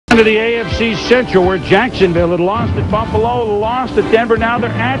To the AFC Central, where Jacksonville had lost at Buffalo, lost at Denver. Now they're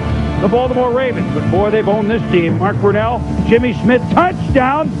at the Baltimore Ravens. But boy, they've owned this team. Mark Brunell, Jimmy Smith,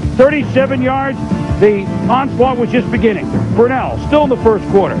 touchdown, 37 yards. The onslaught was just beginning. Brunell still in the first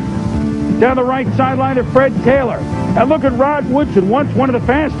quarter. Down the right sideline to Fred Taylor. And look at Rod Woodson, once one of the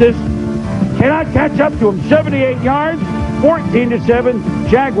fastest. Cannot catch up to him. 78 yards, 14-7,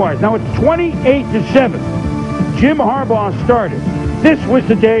 Jaguars. Now it's 28-7. Jim Harbaugh started. This was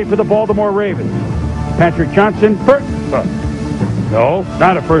the day for the Baltimore Ravens. Patrick Johnson, no,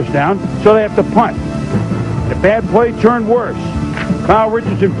 not a first down, so they have to punt. The bad play turned worse. Kyle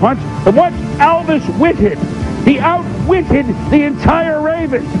Richardson punts, and what's Alvis Whitted? He outwitted the entire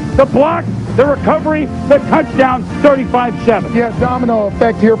Ravens. The block, the recovery, the touchdown, 35-7. Yeah, domino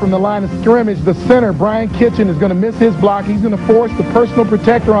effect here from the line of scrimmage. The center, Brian Kitchen, is going to miss his block. He's going to force the personal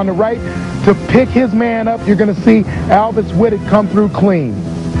protector on the right to pick his man up. You're going to see Alvis Whitted come through clean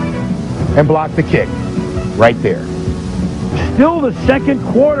and block the kick right there. Still the second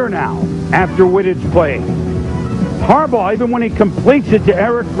quarter now after Whitted's play. Harbaugh, even when he completes it to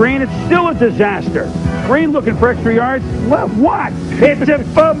Eric Green, it's still a disaster. Green looking for extra yards. Well, what? It's a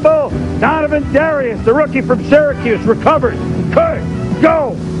fumble. Donovan Darius, the rookie from Syracuse, recovers. Could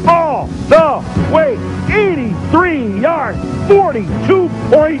go all the way. 83 yards,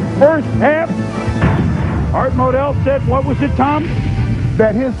 42-point first half. Art Modell said, what was it, Tom?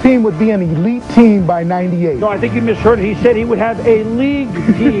 That his team would be an elite team by 98. No, I think you misheard it. He said he would have a league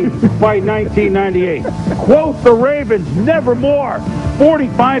team by 1998. Quote the Ravens, nevermore.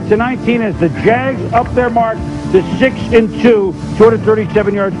 45-19 as the Jags up their mark to 6-2,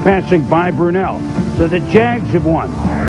 237 yards passing by Brunell. So the Jags have won.